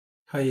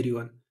Hi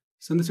everyone.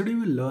 So in this video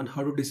we will learn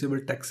how to disable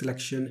text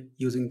selection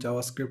using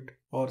JavaScript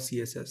or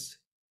CSS.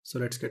 So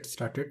let's get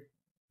started.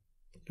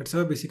 Let's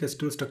have a basic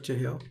HTML structure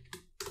here.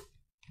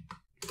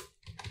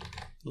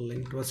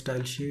 Link to a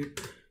style sheet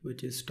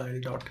which is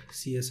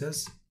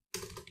style.css.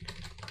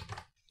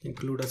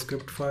 Include a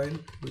script file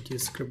which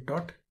is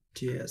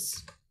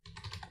script.js.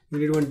 We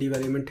need one div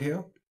element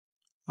here.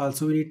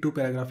 Also we need two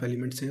paragraph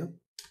elements here.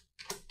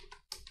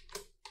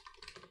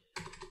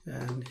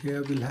 And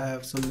here we'll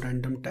have some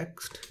random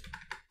text.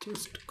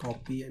 Just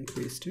copy and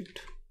paste it.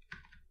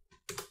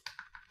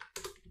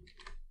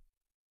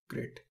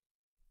 Great.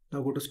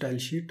 Now go to style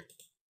sheet.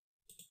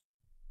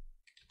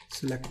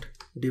 Select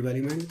div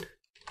element.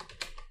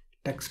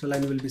 Text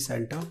align will be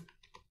center.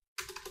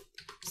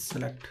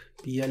 Select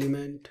p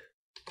element.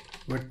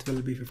 Width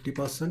will be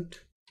 50%.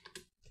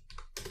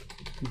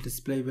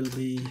 Display will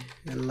be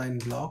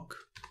inline block.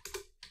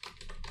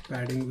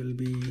 Padding will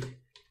be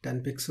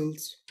 10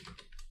 pixels.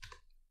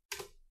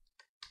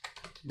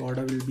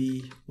 Border will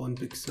be 1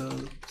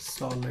 pixel,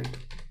 solid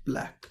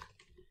black.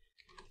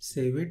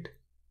 Save it.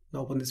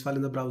 Now open this file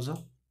in the browser.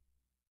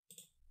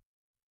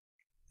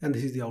 And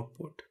this is the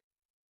output.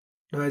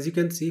 Now as you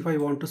can see, if I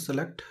want to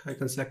select, I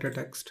can select a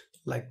text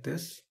like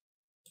this.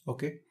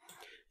 Okay.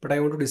 But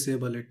I want to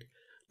disable it.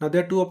 Now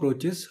there are two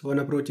approaches. One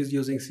approach is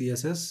using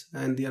CSS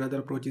and the another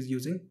approach is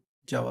using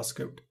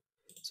JavaScript.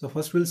 So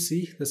first we'll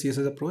see the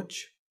CSS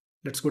approach.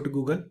 Let's go to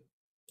Google.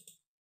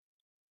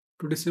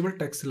 To disable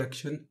text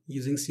selection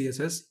using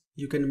CSS,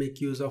 you can make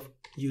use of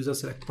user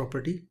select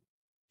property.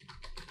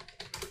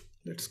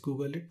 Let's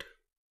Google it.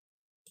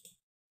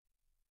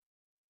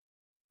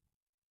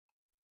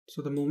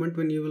 So the moment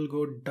when you will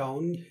go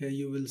down here,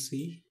 you will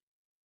see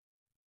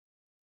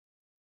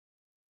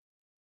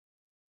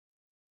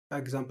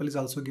example is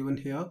also given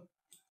here.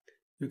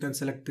 You can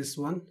select this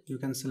one, you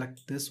can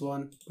select this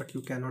one, but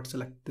you cannot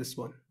select this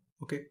one.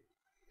 Okay,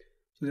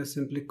 so just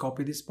simply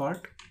copy this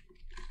part,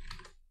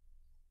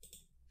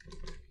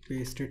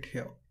 paste it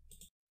here.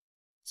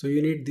 So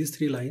you need these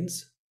three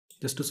lines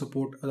just to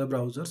support other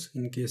browsers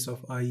in case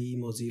of IE,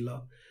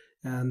 Mozilla,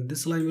 and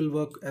this line will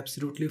work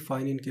absolutely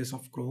fine in case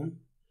of Chrome.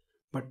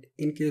 But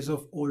in case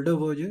of older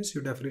versions,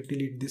 you definitely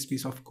need this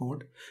piece of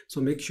code. So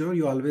make sure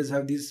you always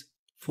have these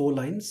 4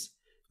 lines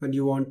when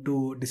you want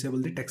to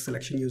disable the text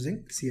selection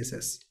using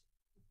CSS.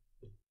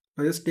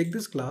 Now just take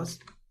this class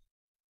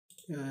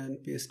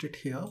and paste it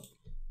here.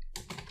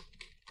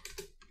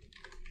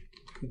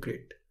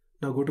 Great.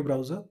 Now go to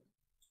browser.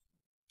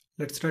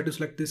 Let's try to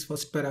select this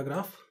first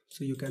paragraph.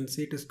 So you can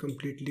see it is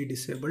completely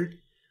disabled,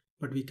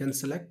 but we can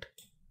select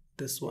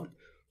this one.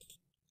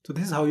 So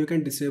this is how you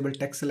can disable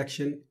text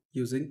selection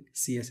using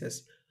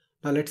CSS.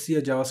 Now let's see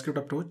a JavaScript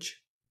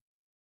approach.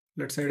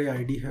 Let's add an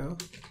ID here.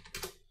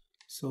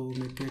 So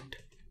make it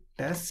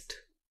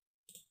test.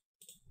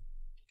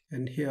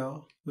 And here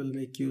we'll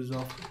make use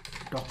of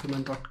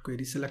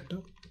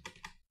document.querySelector.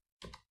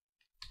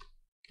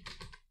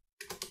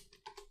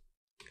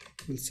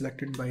 We'll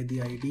select it by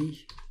the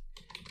ID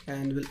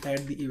and we'll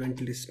add the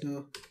event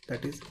listener,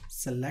 that is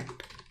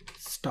select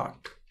start.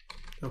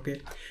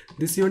 Okay,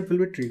 this event will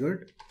be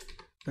triggered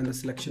when the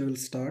selection will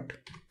start.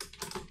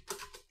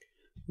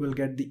 We'll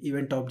get the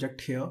event object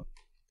here.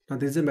 Now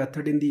there is a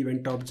method in the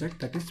event object,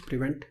 that is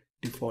prevent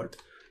default.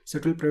 So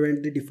it will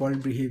prevent the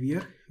default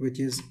behavior, which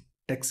is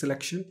text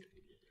selection.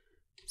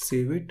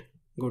 Save it,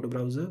 go to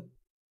browser.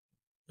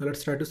 Now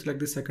let's try to select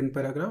the second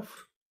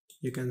paragraph.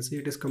 You can see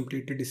it is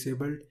completely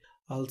disabled.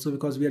 Also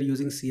because we are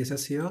using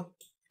CSS here,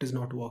 it is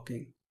not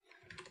working.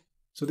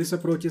 So this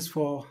approach is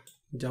for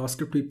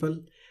JavaScript people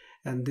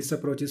and this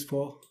approach is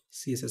for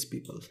CSS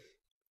people.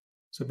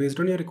 So based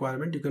on your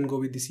requirement, you can go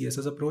with the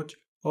CSS approach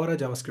or a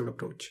JavaScript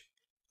approach.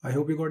 I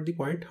hope you got the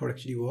point how it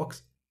actually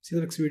works. See you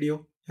in the next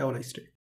video. Have a nice day.